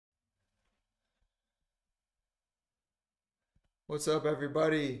What's up,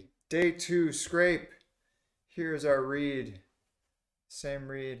 everybody? Day 2 scrape. Here's our reed. Same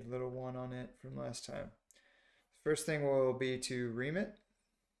reed, little one on it from last time. First thing will be to ream it.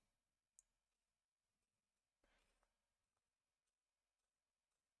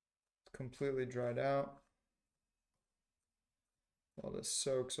 It's completely dried out. All the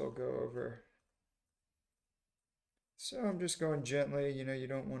soaks will go over. So I'm just going gently. You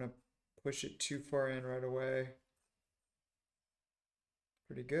don't want to push it too far in right away.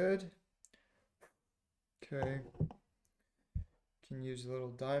 Pretty good. Okay. Can use a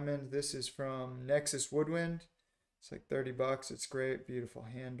little diamond. This is from Nexus Woodwind. It's like 30 bucks. It's great. Beautiful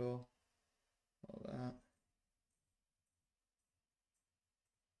handle. All that.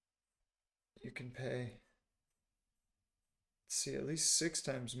 You can pay, let's see, at least 6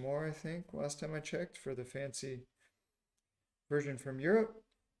 times more, I think, last time I checked, for the fancy version from Europe.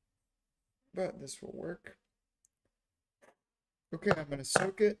 But this will work. Okay, I'm going to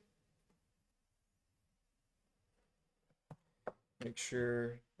soak it. Make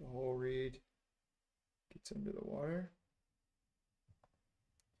sure the whole reed gets under the water.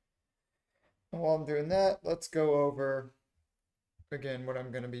 And while I'm doing that, let's go over again what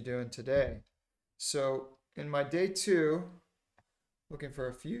I'm going to be doing today. So in my day 2, looking for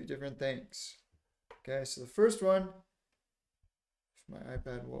a few different things. Okay, so the first one, if my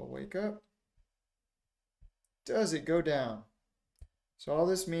iPad will wake up, does it go down? So all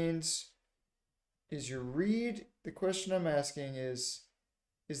this means is your reed, the question I'm asking is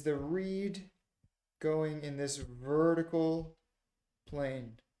the reed going in this vertical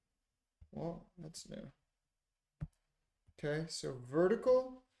plane? Well, that's new. Okay, so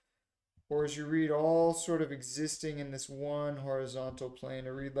vertical, or is your reed all sort of existing in this one horizontal plane?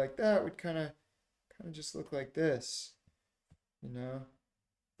 A reed like that would kind of just look like this,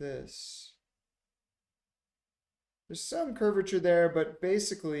 this. There's some curvature there, but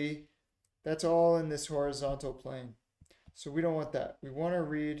basically that's all in this horizontal plane. So we don't want that. We want our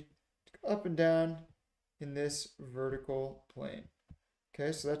reed to go up and down in this vertical plane.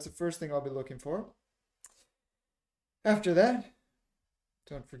 Okay, so that's the first thing I'll be looking for. After that,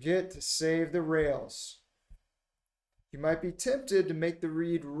 don't forget to save the rails. You might be tempted to make the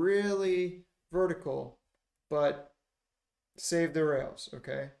reed really vertical, but save the rails,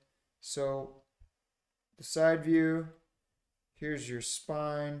 okay? So the side view, here's your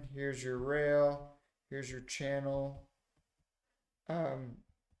spine, here's your rail, here's your channel.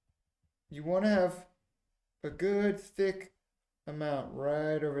 You want to have a good thick amount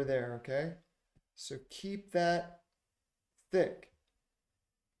right over there, okay? So keep that thick.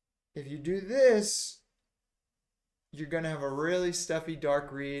 If you do this, you're going to have a really stuffy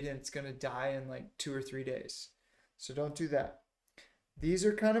dark reed and it's going to die in like 2 or 3 days. So don't do that. These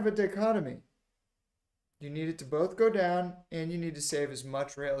are kind of a dichotomy. You need it to both go down and you need to save as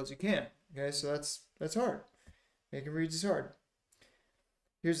much rail as you can. Okay, so that's hard. Making reeds is hard.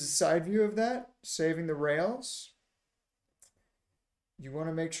 Here's the side view of that, saving the rails. You want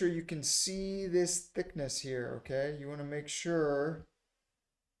to make sure you can see this thickness here, okay? You want to make sure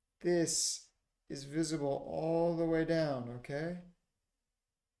this is visible all the way down, okay?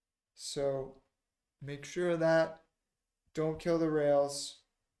 So make sure of that. Don't kill the rails,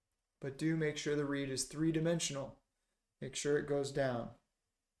 but do make sure the reed is 3-dimensional. Make sure it goes down.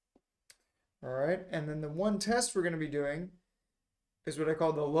 All right, and then the one test we're going to be doing is what I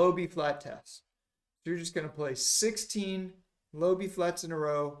call the low B flat test. So you're just going to play 16 low B flats in a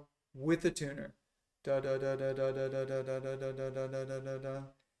row with a tuner. Da da da da da da da da da da da da da da da da.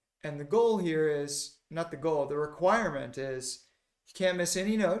 And the goal here is, not the goal, the requirement is you can't miss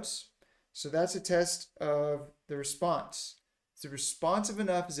any notes. So that's a test of the response. Is it responsive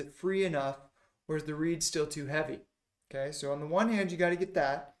enough? Is it free enough? Or is the reed still too heavy? Okay, so on the one hand, you got to get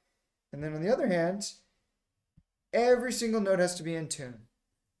that. And then on the other hand, every single note has to be in tune.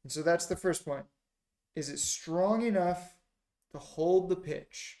 And so that's the first point. Is it strong enough to hold the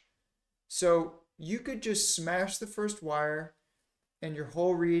pitch? So you could just smash the first wire and your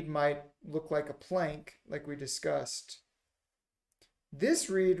whole reed might look like a plank, like we discussed.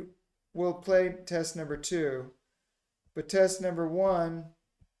 This reed will play test number 2, but test number 1,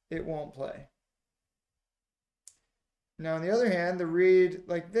 it won't play. Now, on the other hand, the reed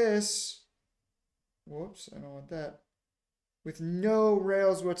like this, whoops, I don't want that, with no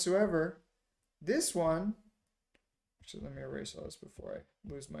rails whatsoever, this one, actually, let me erase all this before I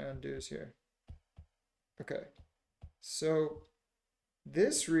lose my undos here. Okay, so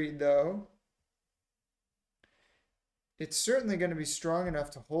this reed, though, it's certainly going to be strong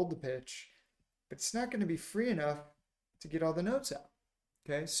enough to hold the pitch, but it's not going to be free enough to get all the notes out.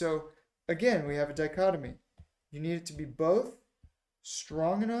 Okay, so again, we have a dichotomy. You need it to be both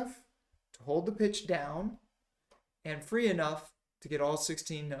strong enough to hold the pitch down and free enough to get all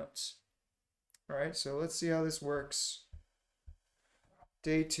 16 notes. All right, so let's see how this works.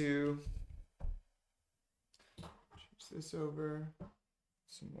 Day 2. Choose this over.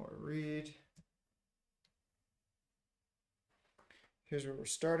 Some more read. Here's what we're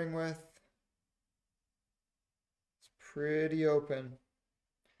starting with. It's pretty open.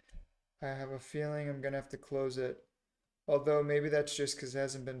 I have a feeling I'm going to have to close it. Although maybe that's just because it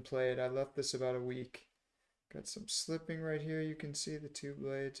hasn't been played. I left this about a week. Got some slipping right here. You can see the two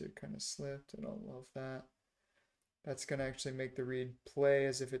blades are kind of slipped. I don't love that. That's going to actually make the reed play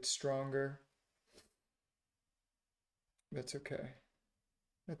as if it's stronger. That's okay.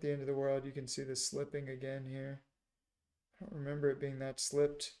 At the end of the world, you can see the slipping again here. I don't remember it being that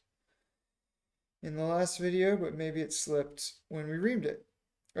slipped in the last video, but maybe it slipped when we reamed it.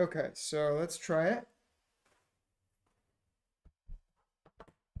 Okay, so let's try it.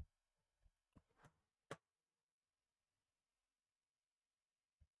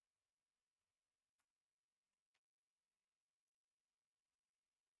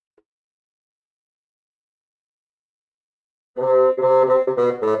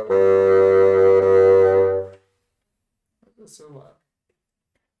 That's so loud.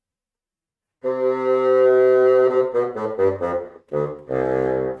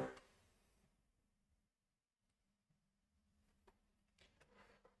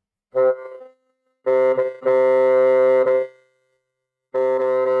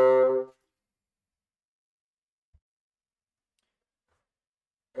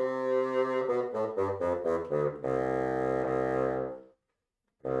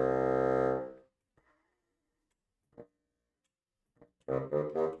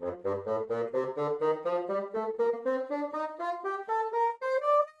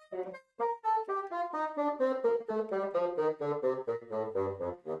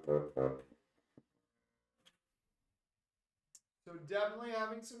 So definitely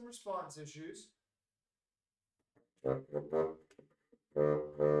having some response issues. And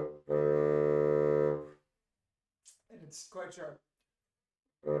it's quite sharp.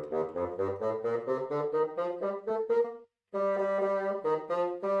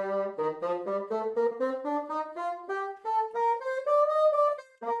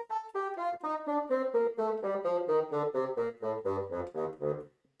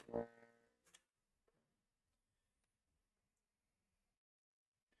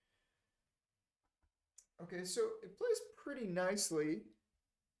 Okay, so it plays pretty nicely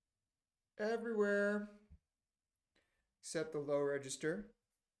everywhere except the low register.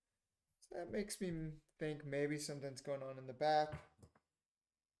 So that makes me think maybe something's going on in the back.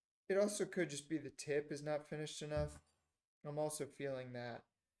 It also could just be the tip is not finished enough. I'm also feeling that.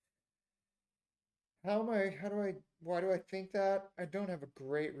 Why do I think that? I don't have a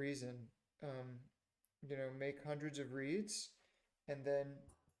great reason. Make hundreds of reads and then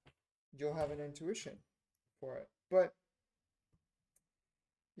you'll have an intuition for it. But,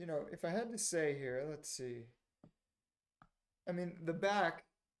 if I had to say here, let's see. I mean, the back,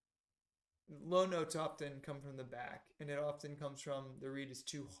 low notes often come from the back, and it often comes from the reed is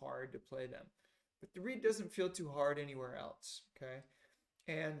too hard to play them. But the reed doesn't feel too hard anywhere else, okay?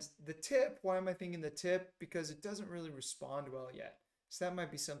 And the tip, why am I thinking the tip? Because it doesn't really respond well yet. So that might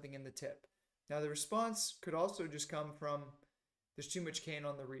be something in the tip. Now the response could also just come from there's too much cane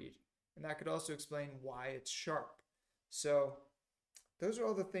on the reed. And that could also explain why it's sharp. So those are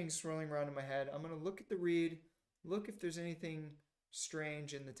all the things swirling around in my head. I'm going to look at the reed, look if there's anything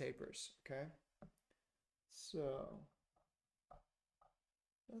strange in the tapers, okay? So,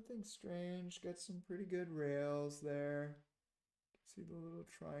 nothing strange. Got some pretty good rails there. See the little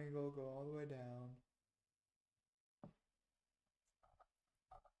triangle go all the way down.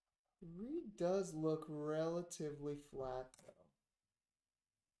 The reed does look relatively flat though.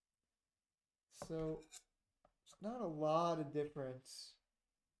 So there's not a lot of difference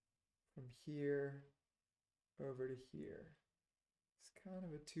from here over to here. It's kind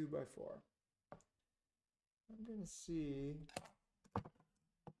of a 2x4. I'm gonna see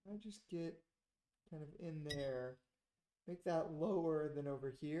if I just get kind of in there, make that lower than over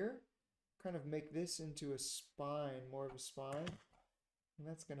here, kind of make this into a spine, more of a spine, and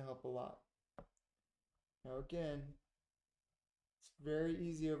that's going to help a lot. Now again, it's very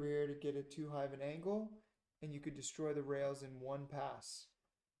easy over here to get it too high of an angle, and you could destroy the rails in one pass.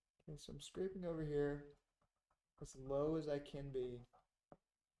 Okay, so I'm scraping over here as low as I can be.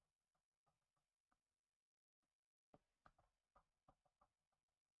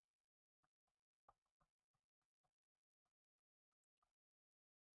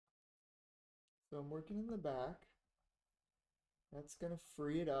 So I'm working in the back. That's going to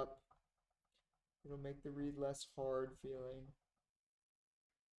free it up. It'll make the reed less hard feeling.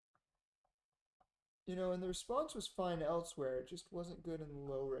 You know, and the response was fine elsewhere, it just wasn't good in the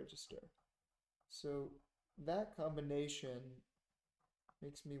low register. So that combination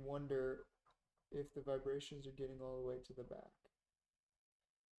makes me wonder if the vibrations are getting all the way to the back.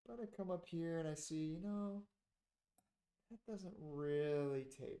 But I come up here and I see, you know, that doesn't really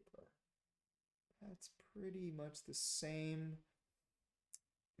taper. That's pretty much the same.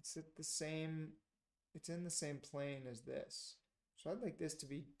 It's in the same plane as this. So I'd like this to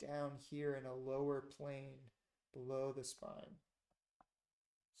be down here in a lower plane below the spine.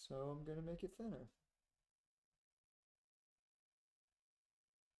 So I'm going to make it thinner.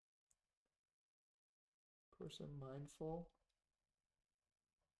 Of course, I'm mindful.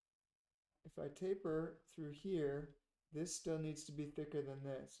 If I taper through here, this still needs to be thicker than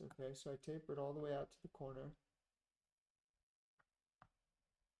this. Okay, so I taper it all the way out to the corner.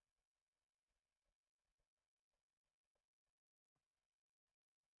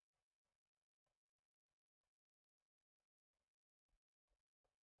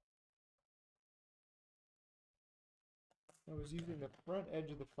 I was using the front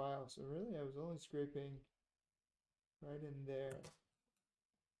edge of the file, so really I was only scraping right in there.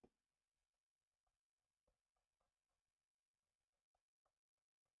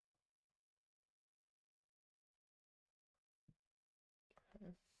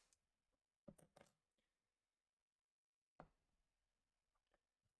 Okay.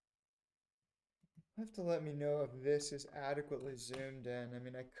 You have to let me know if this is adequately zoomed in. I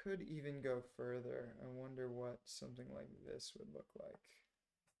mean, I could even go further. I wonder what something like this would look like.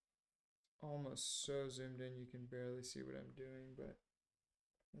 Almost so zoomed in you can barely see what I'm doing, but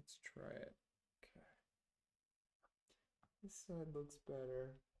let's try it. Okay. This side looks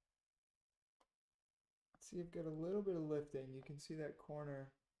better. See, I've got a little bit of lifting. You can see that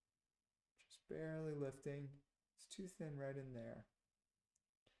corner just barely lifting. It's too thin right in there.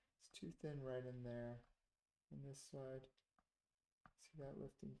 It's too thin right in there. On this side, see that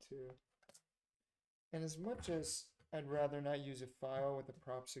lifting too. And as much as I'd rather not use a file with a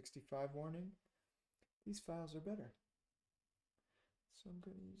Prop 65 warning, these files are better. So I'm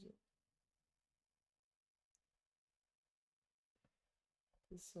going to use it.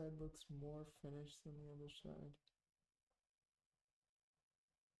 This side looks more finished than the other side.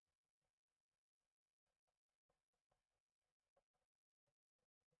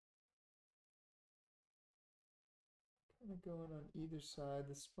 Kind of going on either side.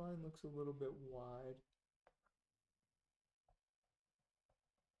 The spine looks a little bit wide.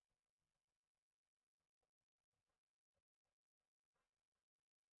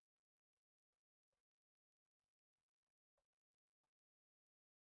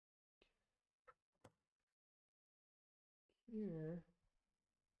 Here,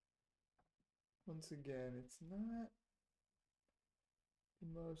 once again, it's not the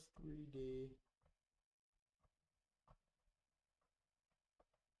most 3D.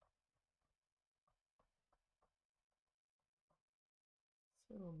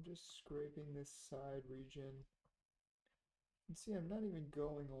 So I'm just scraping this side region. And see, I'm not even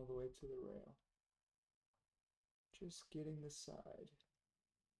going all the way to the rail. Just getting the side.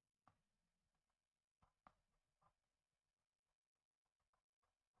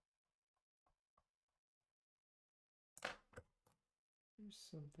 Here's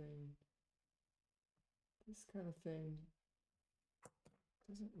something. This kind of thing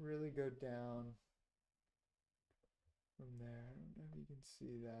doesn't really go down from there. I don't know if you can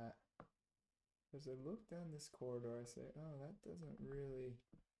see that. As I look down this corridor, I say, oh, that doesn't really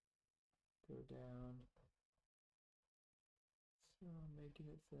go down. So I'm making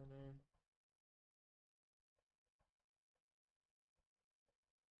it thinner.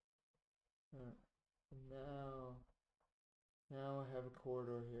 And now I have a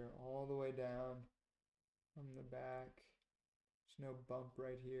corridor here all the way down from the back. There's no bump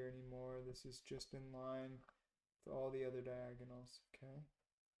right here anymore. This is just in line with all the other diagonals, okay?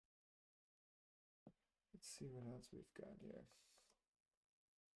 Let's see what else we've got here.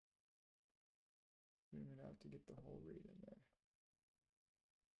 Zoom it out to get the whole read in there.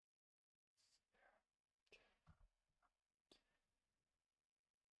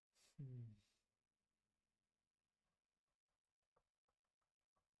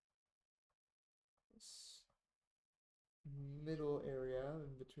 This middle area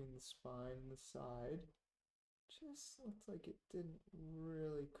in between the spine and the side just looks like it didn't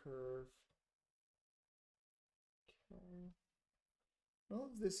really curve. Okay. All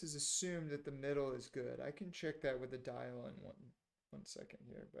of this is assumed that the middle is good. I can check that with a dial in one second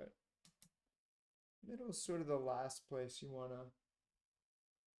here, but middle is sort of the last place you want to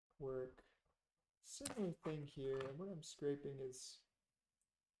work. Similar thing here. What I'm scraping is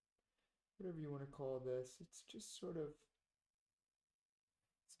whatever you want to call this. It's just sort of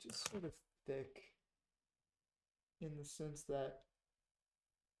thick in the sense that,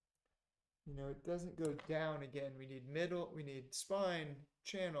 you know, it doesn't go down again. We need middle, we need spine,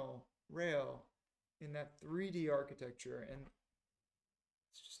 channel, rail in that 3D architecture, and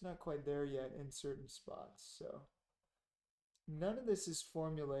it's just not quite there yet in certain spots. So none of this is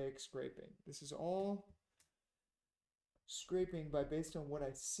formulaic scraping. This is all scraping based on what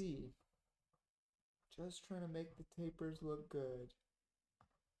I see. Just trying to make the tapers look good.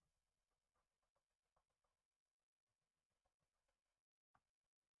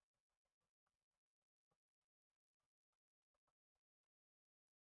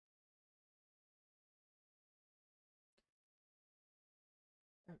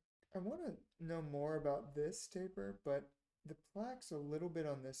 I want to know more about this taper, but the plaque's a little bit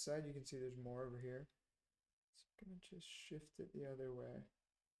on this side. You can see there's more over here. So I'm going to just shift it the other way.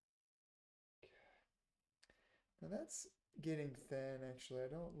 Now that's getting thin, actually. I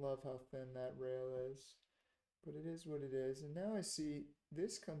don't love how thin that rail is, but it is what it is. And now I see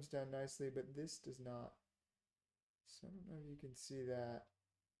this comes down nicely, but this does not. So I don't know if you can see that.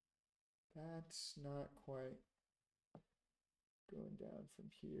 That's not quite going down from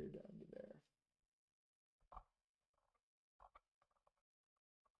here down to there.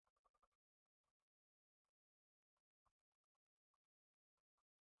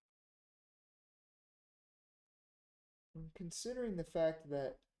 And considering the fact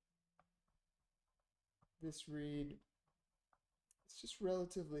that this reed is just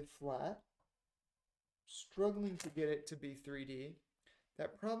relatively flat, struggling to get it to be 3D,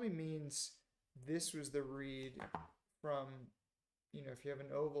 that probably means this was the reed from, you know, if you have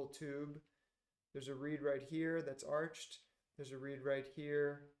an oval tube, there's a reed right here that's arched, there's a reed right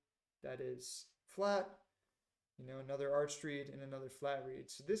here that is flat, you know, another arched reed and another flat reed.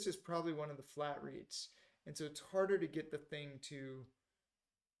 So this is probably one of the flat reeds. And so it's harder to get the thing to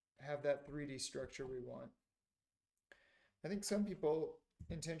have that 3D structure we want. I think some people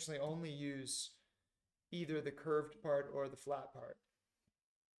intentionally only use either the curved part or the flat part.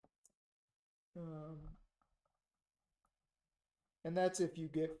 And that's if you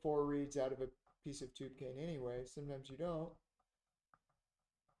get 4 reeds out of a piece of tube cane anyway. Sometimes you don't.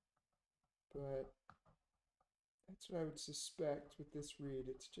 But that's what I would suspect with this reed.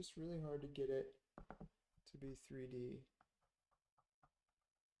 It's just really hard to get it to be 3D.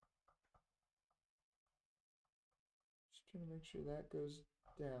 Just trying to make sure that goes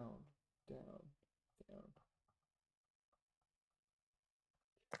down, down, down.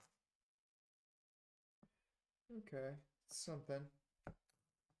 Okay, something.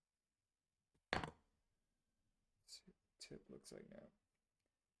 Let's see what the tip looks like now.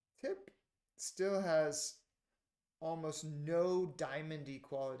 Tip still has almost no diamondy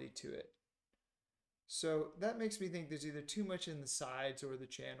quality to it. So that makes me think there's either too much in the sides or the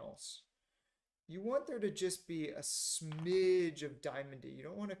channels. You want there to just be a smidge of diamondy. You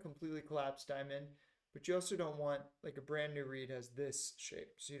don't want a completely collapsed diamond, but you also don't want, like a brand new reed has this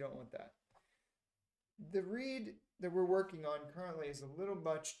shape, so you don't want that. The reed that we're working on currently is a little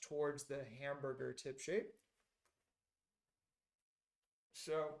much towards the hamburger tip shape.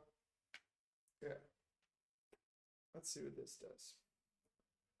 So, yeah. Let's see what this does.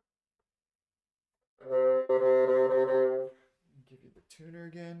 Give you the tuner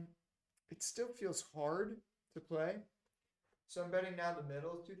again. It still feels hard to play. So I'm betting now the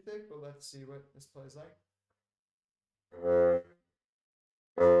middle is too thick, but let's see what this plays like.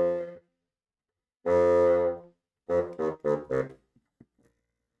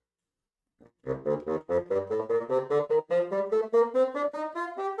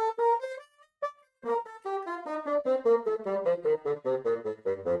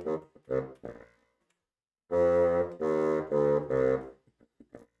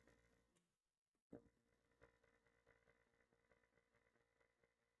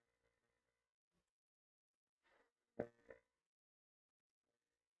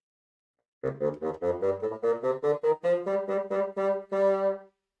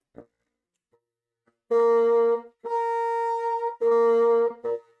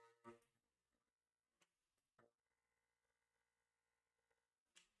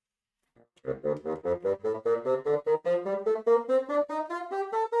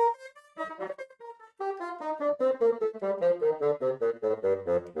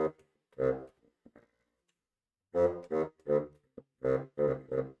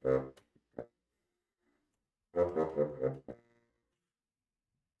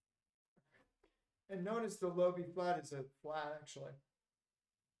 And notice the low B flat is a flat actually.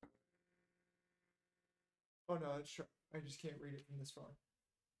 Oh no, it's sharp. I just can't read it from this far.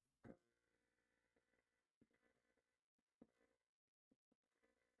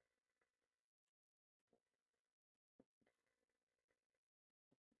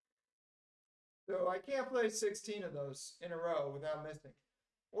 So I can't play 16 of those in a row without missing.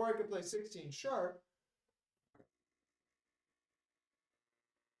 Or I could play 16 sharp.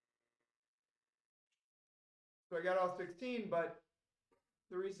 So I got all 16, but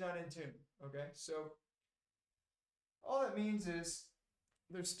the reed's not in tune. Okay, so all that means is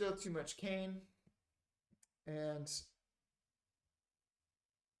there's still too much cane, and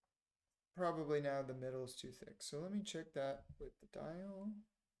probably now the middle is too thick. So let me check that with the dial.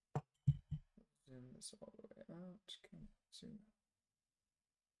 Zoom this all the way out. Can you zoom?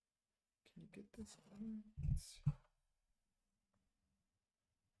 Can you get this on?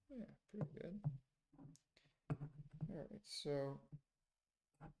 Yeah, pretty good. All right, so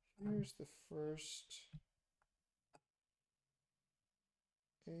here's the first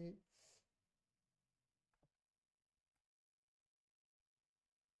eighth.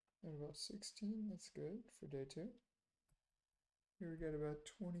 And about 16, that's good for day 2. Here we got about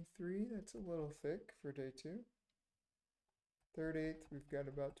 23, that's a little thick for day 2. Third eighth, we've got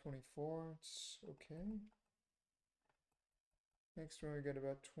about 24, it's okay. Next one we got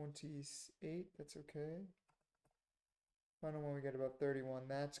about 28, that's okay. Final one we got about 31,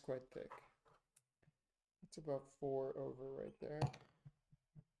 that's quite thick. That's about 4 over right there.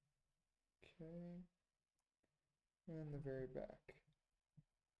 Okay. And the very back.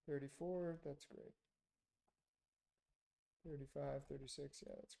 34, that's great. 35, 36,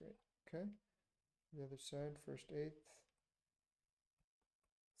 yeah, that's great. Okay. The other side, first eighth.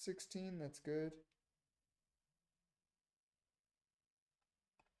 16, that's good.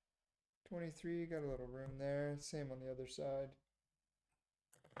 23, got a little room there. Same on the other side.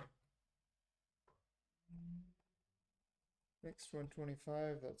 Next one,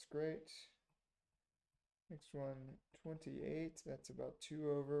 25, that's great. Next one, 28, that's about 2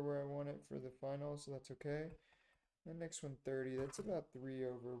 over where I want it for the final, so that's okay. And next one, 30, that's about 3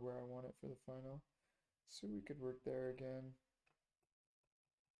 over where I want it for the final. So we could work there again.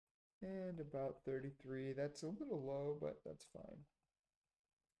 And about 33, that's a little low, but that's fine.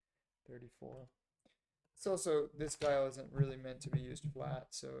 34. It's also, this dial isn't really meant to be used flat,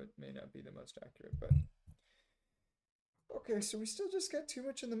 so it may not be the most accurate, but okay, so we still just got too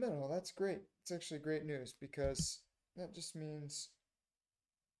much in the middle. That's great. It's actually great news because that just means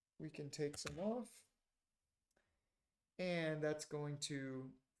we can take some off, and that's going to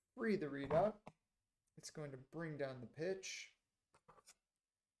free the reed up. It's going to bring down the pitch,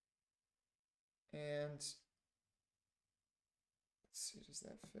 and let's see, does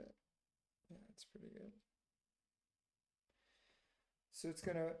that fit? Yeah, it's pretty good. So it's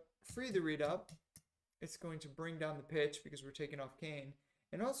going to free the reed up. It's going to bring down the pitch because we're taking off cane.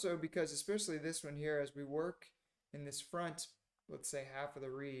 And also because, especially this one here, as we work in this front, let's say half of the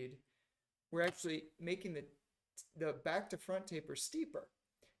reed, we're actually making the back to front taper steeper.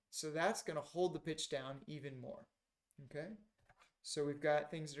 So that's going to hold the pitch down even more. Okay? So we've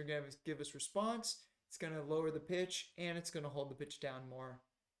got things that are going to give us response. It's going to lower the pitch, and it's going to hold the pitch down more.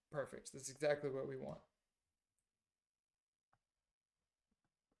 Perfect. That's exactly what we want.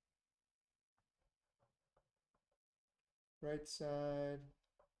 Right side,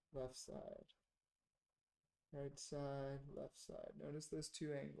 left side. Right side, left side. Notice those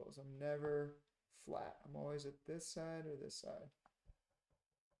two angles. I'm never flat. I'm always at this side or this side.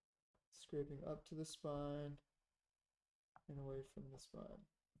 Scraping up to the spine and away from the spine.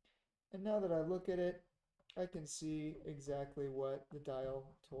 And now that I look at it, I can see exactly what the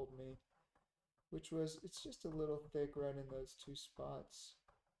dial told me, which was it's just a little thick right in those two spots.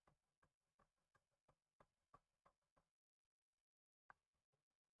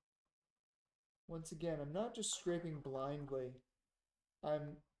 Once again, I'm not just scraping blindly.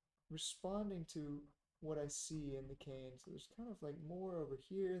 I'm responding to what I see in the cane. So there's kind of like more over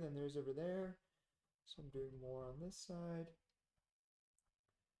here than there's over there. So I'm doing more on this side.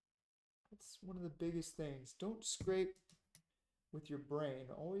 That's one of the biggest things. Don't scrape with your brain.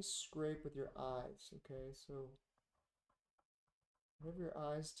 Always scrape with your eyes, okay? So whatever your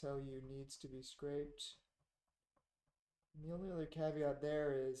eyes tell you needs to be scraped. And the only other caveat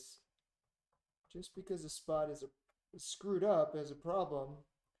there is just because a spot is screwed up as a problem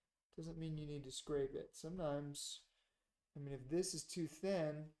doesn't mean you need to scrape it. Sometimes, I mean, if this is too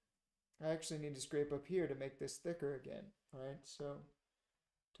thin, I actually need to scrape up here to make this thicker again, right? So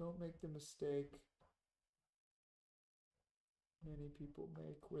don't make the mistake many people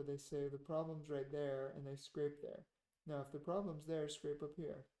make where they say the problem's right there and they scrape there. Now, if the problem's there, scrape up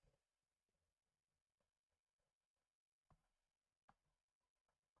here.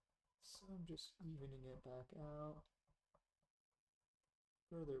 I'm just evening it back out,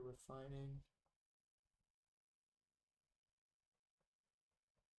 further refining.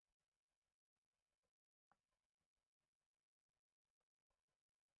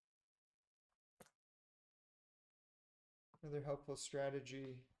 Another helpful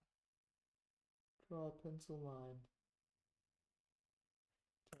strategy, draw a pencil line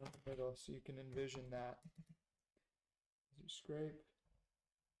down the middle so you can envision that. As you scrape,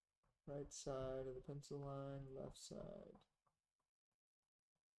 right side of the pencil line, left side.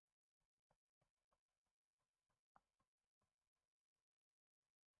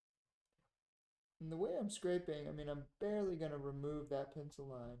 And the way I'm scraping, I mean, I'm barely going to remove that pencil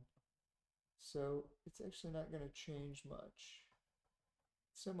line. So it's actually not going to change much.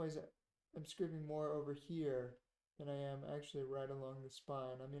 In some ways, I'm scraping more over here than I am actually right along the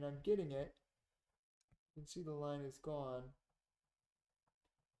spine. I mean, I'm getting it. You can see the line is gone.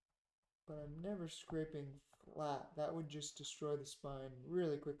 But I'm never scraping flat. That would just destroy the spine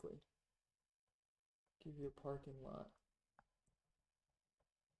really quickly. Give you a parking lot.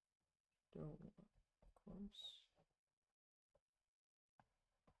 Don't want, of course.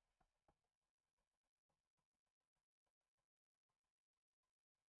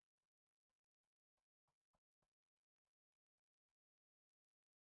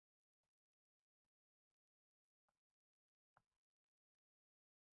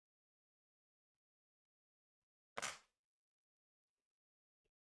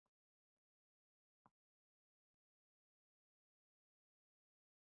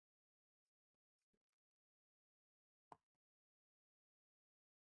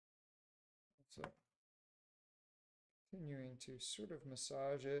 So continuing to sort of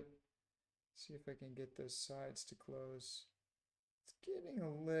massage it. See if I can get those sides to close. It's getting a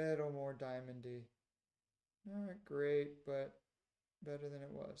little more diamondy. Not great, but better than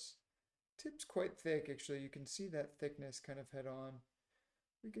it was. Tip's quite thick, actually. You can see that thickness kind of head on.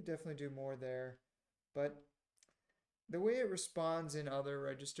 We could definitely do more there. But the way it responds in other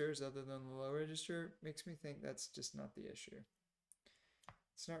registers other than the low register makes me think that's just not the issue.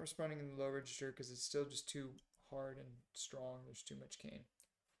 It's not responding in the low register because it's still just too hard and strong. There's too much cane.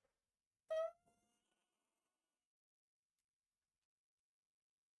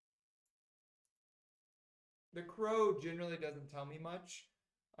 The crow generally doesn't tell me much.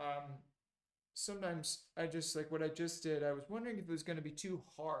 Sometimes I just, like what I just did, I was wondering if it was going to be too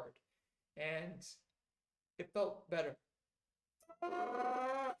hard. And it felt better. I'm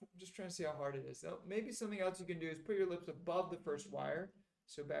just trying to see how hard it is. So maybe something else you can do is put your lips above the first wire.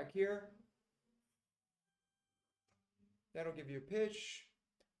 So back here. That'll give you a pitch.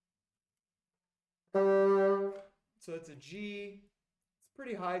 So that's a G. It's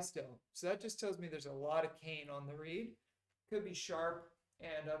pretty high still. So that just tells me there's a lot of cane on the reed. Could be sharp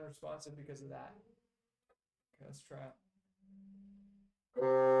and unresponsive because of that. Okay, let's try it.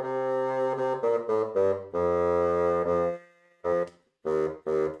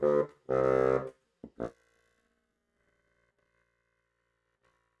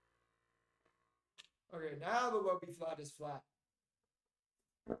 Okay, now the low B flat is flat.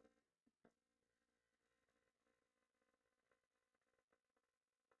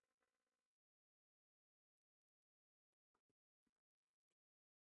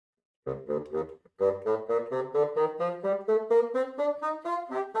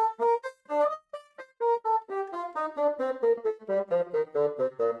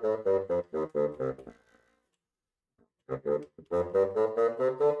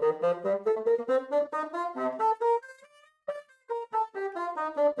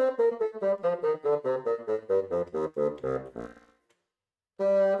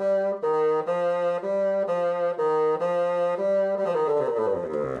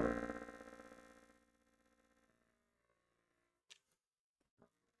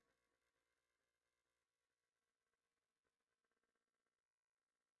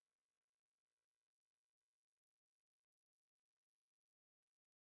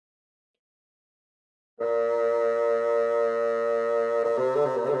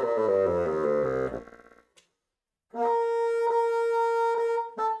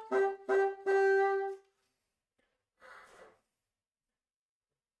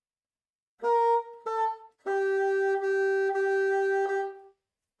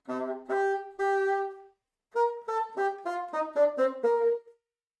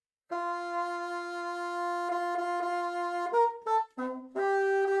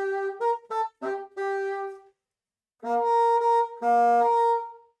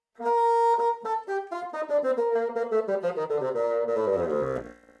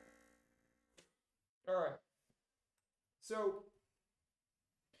 All right. So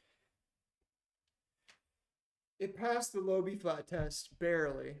it passed the low B flat test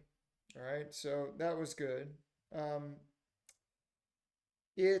barely. All right, so that was good.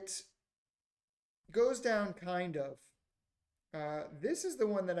 It goes down kind of. This is the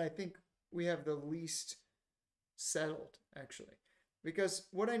one that I think we have the least settled, actually. Because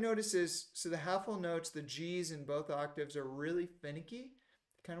what I notice is, so the half whole notes, the G's in both octaves are really finicky.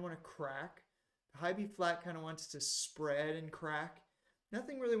 They kind of want to crack. The high B flat kind of wants to spread and crack.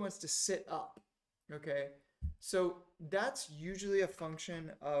 Nothing really wants to sit up, okay? So that's usually a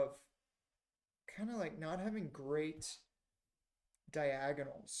function of kind of like not having great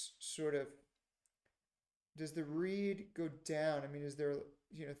diagonals, sort of. Does the reed go down? I mean, is there,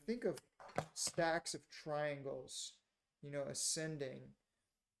 think of stacks of triangles, ascending.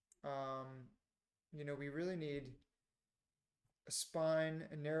 We really need a spine,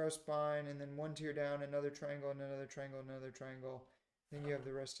 a narrow spine, and then one tier down, another triangle, and another triangle, another triangle. Then you have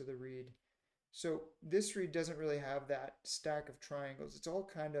the rest of the reed. So this reed doesn't really have that stack of triangles. It's all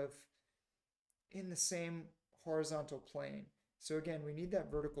kind of in the same horizontal plane. So again, we need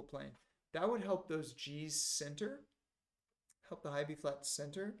that vertical plane. That would help those G's center, help the high B flat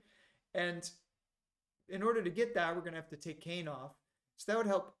center. And in order to get that, we're going to have to take cane off. So that would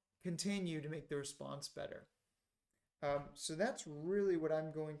help continue to make the response better. So that's really what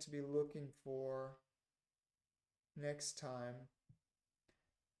I'm going to be looking for next time.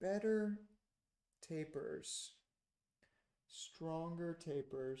 Better tapers, stronger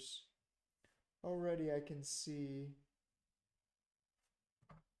tapers. Already I can see,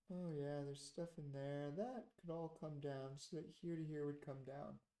 oh yeah, there's stuff in there. That could all come down so that here to here would come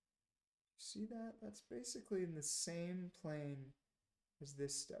down. See that? That's basically in the same plane as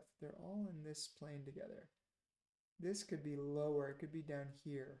this stuff. They're all in this plane together. This could be lower. It could be down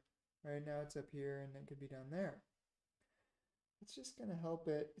here. Right now it's up here and it could be down there. It's just going to help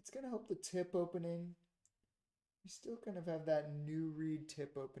it. It's going to help the tip opening. You still kind of have that new reed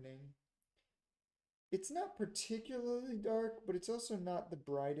tip opening. It's not particularly dark, but it's also not the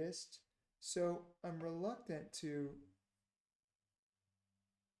brightest. So I'm reluctant to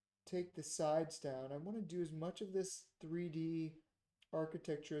take the sides down. I want to do as much of this 3D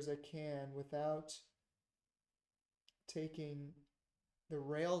architecture as I can without taking the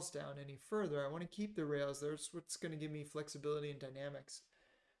rails down any further. I want to keep the rails. That's what's going to give me flexibility and dynamics.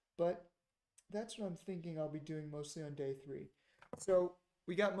 But that's what I'm thinking I'll be doing mostly on day 3. So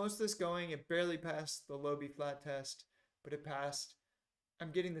we got most of this going. It barely passed the low B flat test, but it passed.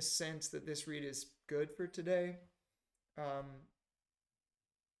 I'm getting the sense that this reed is good for today. I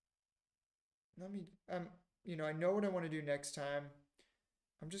know what I want to do next time.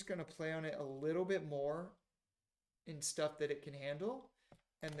 I'm just going to play on it a little bit more in stuff that it can handle,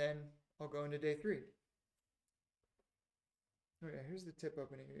 and then I'll go into day 3. Okay, here's the tip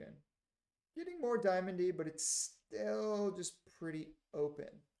opening again. Getting more diamondy, but it's still just pretty open.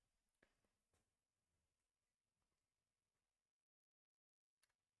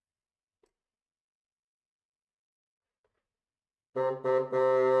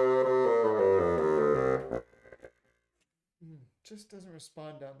 Just doesn't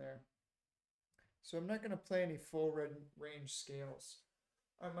respond down there. So I'm not going to play any full range scales.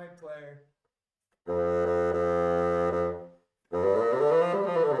 I might play.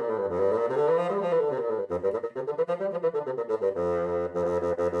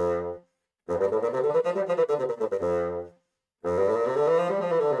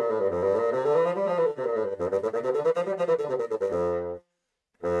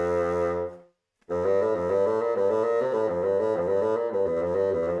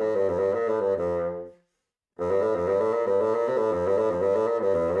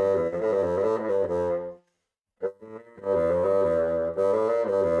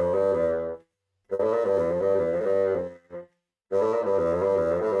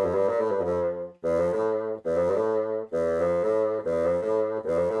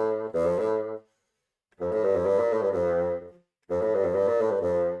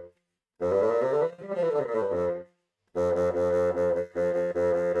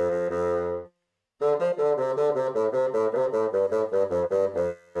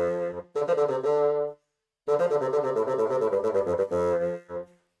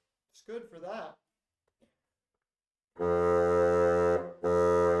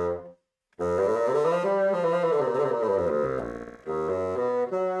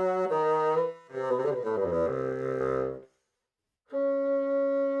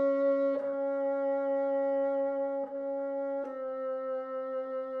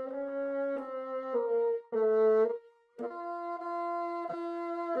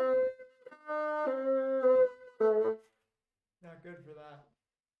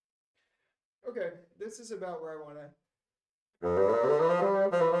 this is about where I want to.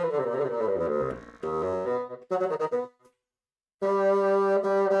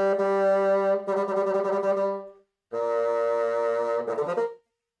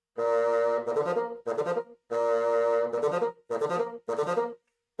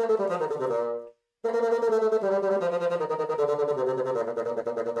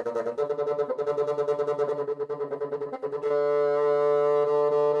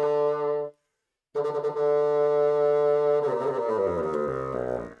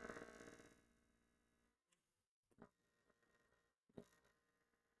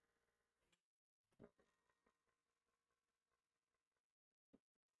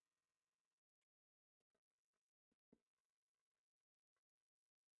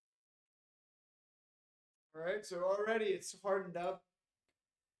 All right, so already it's hardened up.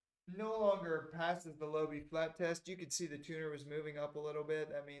 No longer passes the low B flat test. You could see the tuner was moving up a little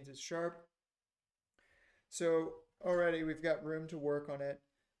bit. That means it's sharp. So already we've got room to work on it,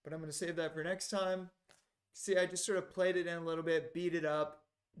 but I'm going to save that for next time. See, I just sort of played it in a little bit, beat it up.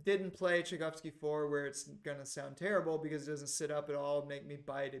 Didn't play Tchaikovsky 4 where it's going to sound terrible because it doesn't sit up at all, make me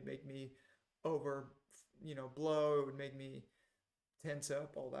bite, it make me over, blow, it would make me tense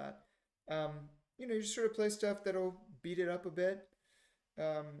up, all that. You just sort of play stuff that'll beat it up a bit.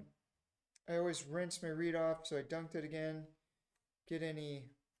 I always rinse my reed off, so I dunked it again. Get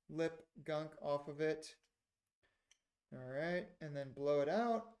any lip gunk off of it. All right, and then blow it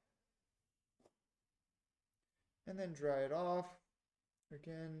out. And then dry it off.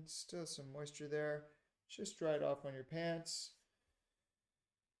 Again, still some moisture there. Just dry it off on your pants.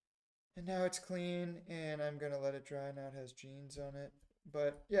 And now it's clean, and I'm gonna let it dry. Now it has jeans on it.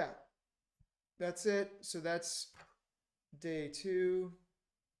 But yeah, that's it. So that's day 2.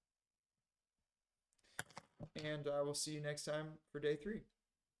 And I will see you next time for day 3.